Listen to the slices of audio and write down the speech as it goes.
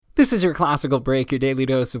This is your Classical Break, your daily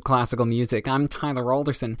dose of classical music. I'm Tyler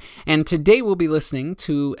Alderson, and today we'll be listening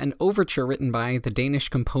to an overture written by the Danish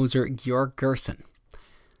composer Georg Gerson.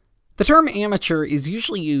 The term amateur is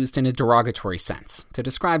usually used in a derogatory sense, to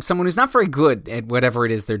describe someone who's not very good at whatever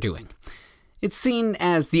it is they're doing. It's seen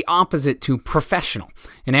as the opposite to professional.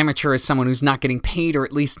 An amateur is someone who's not getting paid or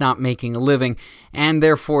at least not making a living, and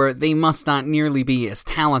therefore they must not nearly be as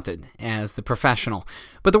talented as the professional.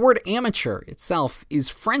 But the word amateur itself is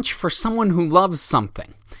French for someone who loves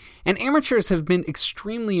something. And amateurs have been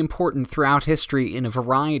extremely important throughout history in a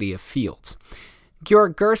variety of fields.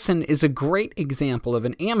 Georg Gerson is a great example of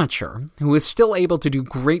an amateur who is still able to do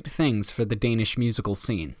great things for the Danish musical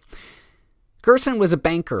scene. Gerson was a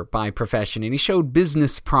banker by profession, and he showed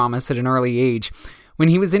business promise at an early age. When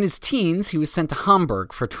he was in his teens, he was sent to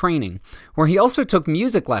Hamburg for training, where he also took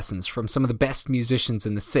music lessons from some of the best musicians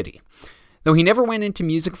in the city. Though he never went into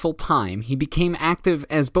music full-time, he became active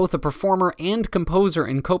as both a performer and composer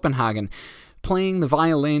in Copenhagen, playing the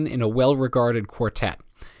violin in a well-regarded quartet.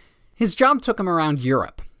 His job took him around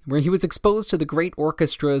Europe, where he was exposed to the great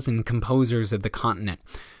orchestras and composers of the continent.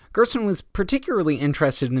 Gerson was particularly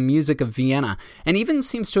interested in the music of Vienna, and even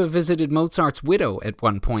seems to have visited Mozart's widow at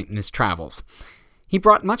one point in his travels. He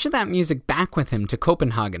brought much of that music back with him to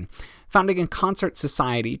Copenhagen, founding a concert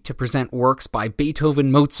society to present works by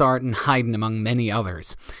Beethoven, Mozart, and Haydn, among many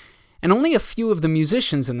others. And only a few of the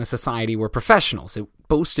musicians in the society were professionals. It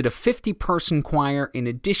boasted a 50-person choir in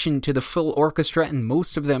addition to the full orchestra, and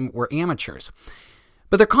most of them were amateurs.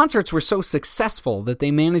 But their concerts were so successful that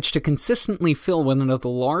they managed to consistently fill one of the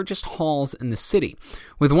largest halls in the city,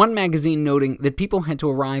 with one magazine noting that people had to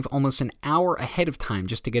arrive almost an hour ahead of time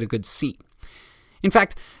just to get a good seat. In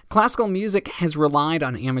fact, classical music has relied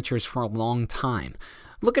on amateurs for a long time.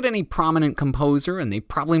 Look at any prominent composer, and they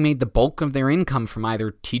probably made the bulk of their income from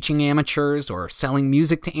either teaching amateurs, or selling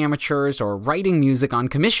music to amateurs, or writing music on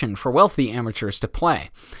commission for wealthy amateurs to play.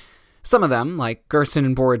 Some of them, like Gerson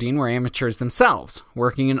and Borodin, were amateurs themselves,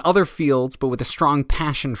 working in other fields but with a strong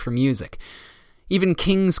passion for music. Even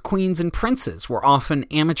kings, queens, and princes were often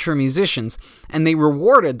amateur musicians, and they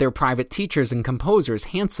rewarded their private teachers and composers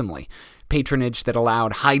handsomely, patronage that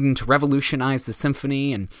allowed Haydn to revolutionize the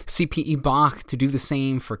symphony and C.P.E. Bach to do the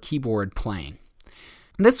same for keyboard playing.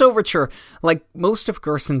 This overture, like most of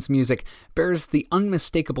Gerson's music, bears the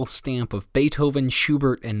unmistakable stamp of Beethoven,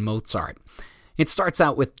 Schubert, and Mozart. It starts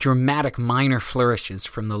out with dramatic minor flourishes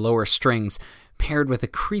from the lower strings, paired with a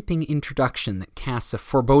creeping introduction that casts a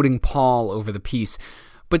foreboding pall over the piece.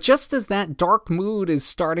 But just as that dark mood is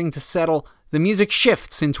starting to settle, the music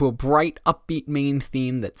shifts into a bright, upbeat main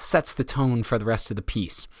theme that sets the tone for the rest of the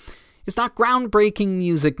piece. It's not groundbreaking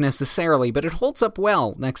music necessarily, but it holds up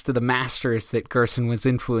well next to the masters that Gerson was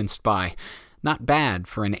influenced by. Not bad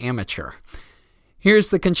for an amateur. Here's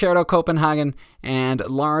the Concerto Copenhagen and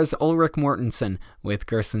Lars Ulrik Mortensen with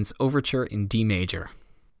Gerson's Overture in D major.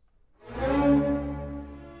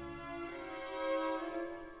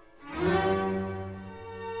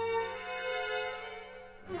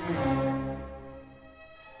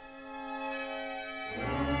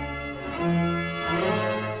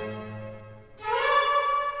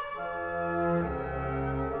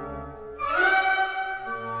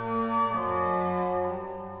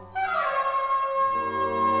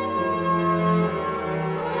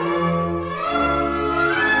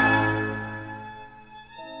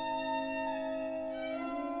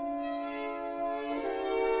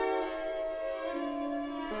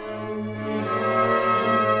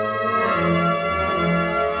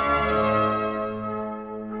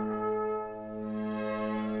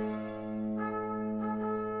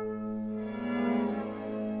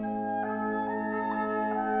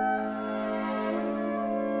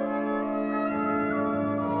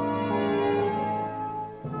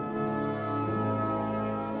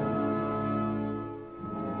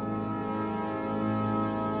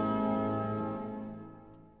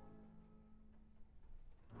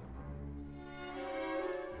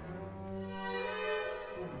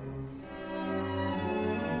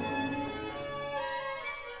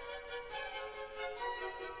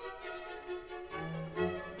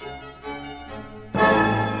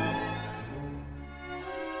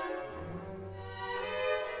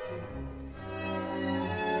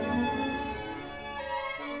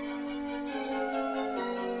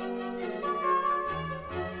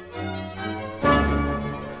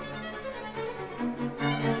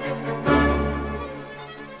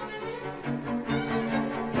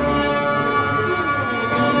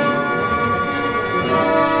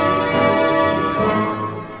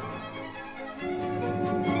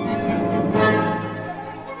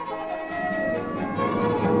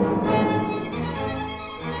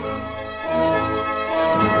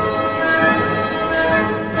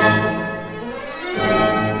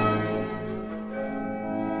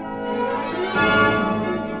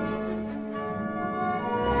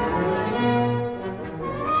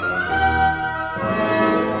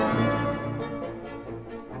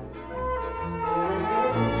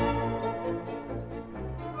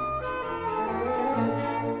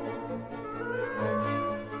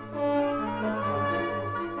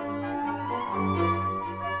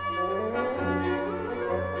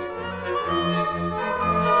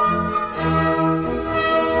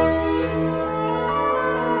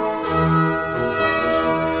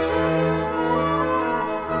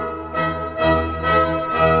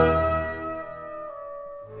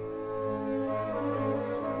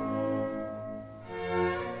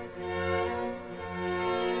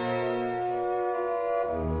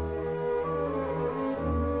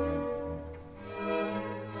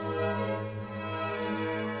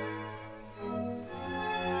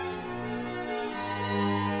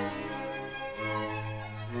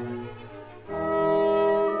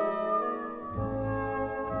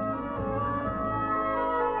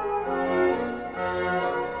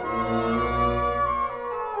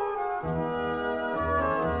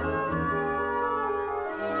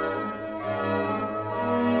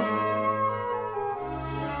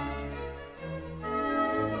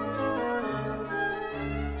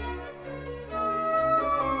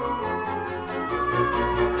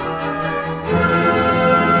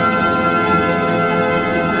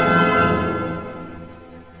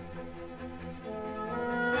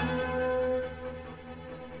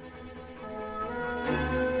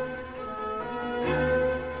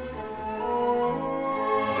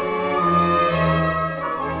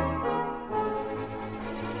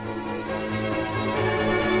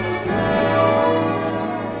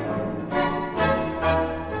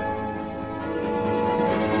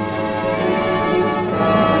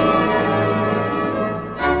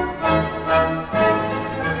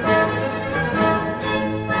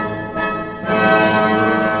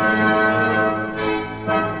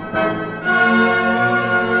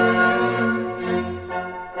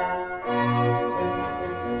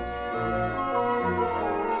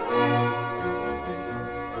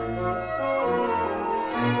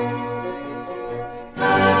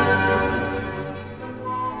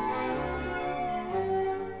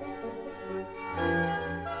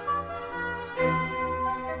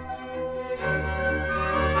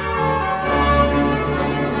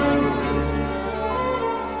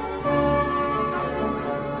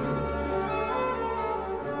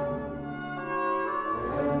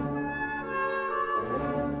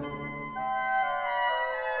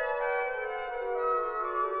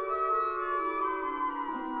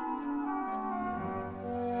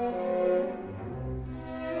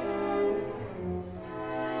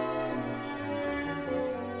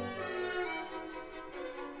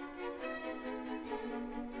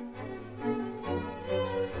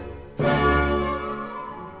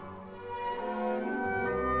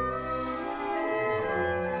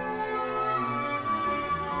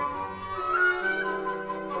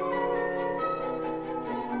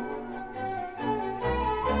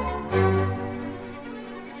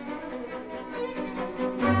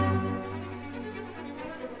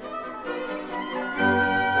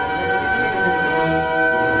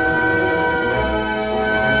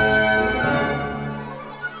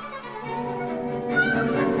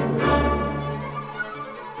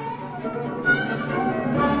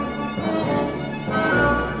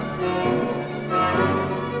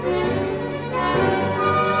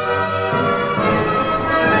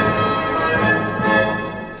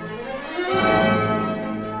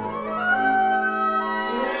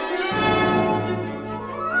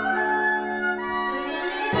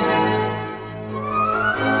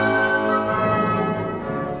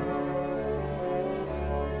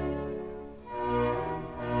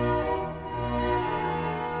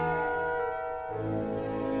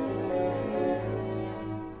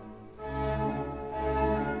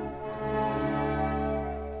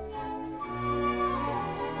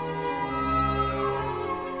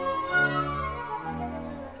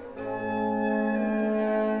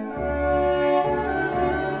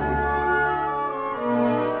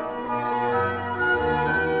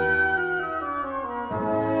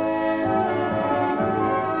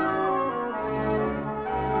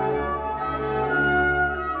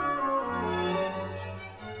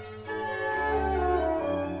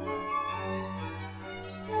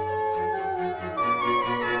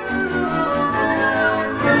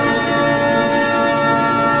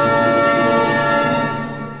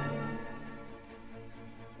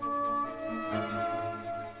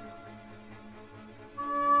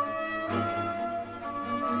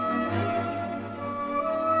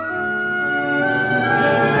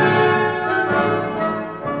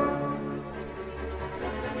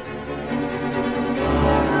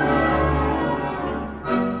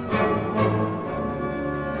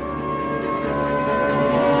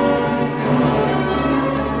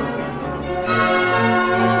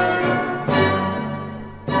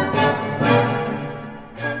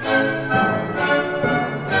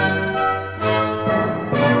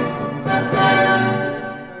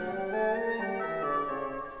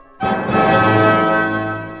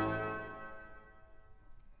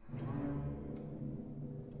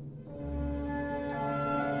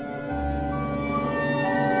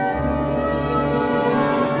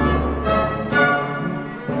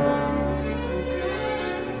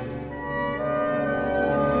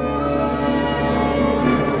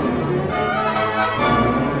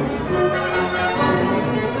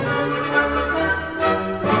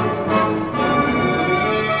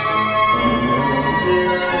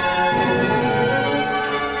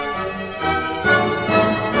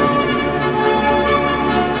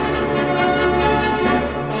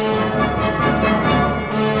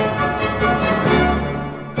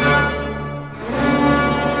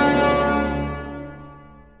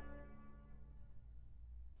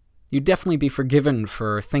 You'd definitely be forgiven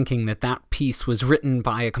for thinking that that piece was written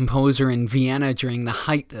by a composer in Vienna during the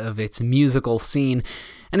height of its musical scene.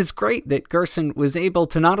 And it's great that Gerson was able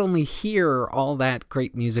to not only hear all that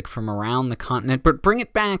great music from around the continent, but bring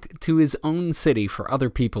it back to his own city for other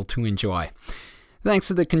people to enjoy. Thanks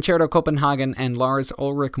to the Concerto Copenhagen and Lars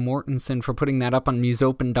Ulrik Mortensen for putting that up on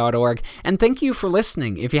musopen.org. And thank you for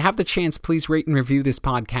listening. If you have the chance, please rate and review this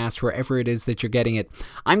podcast wherever it is that you're getting it.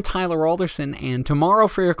 I'm Tyler Alderson, and tomorrow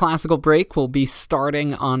for your classical break, we'll be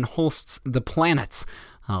starting on Holst's The Planets.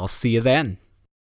 I'll see you then.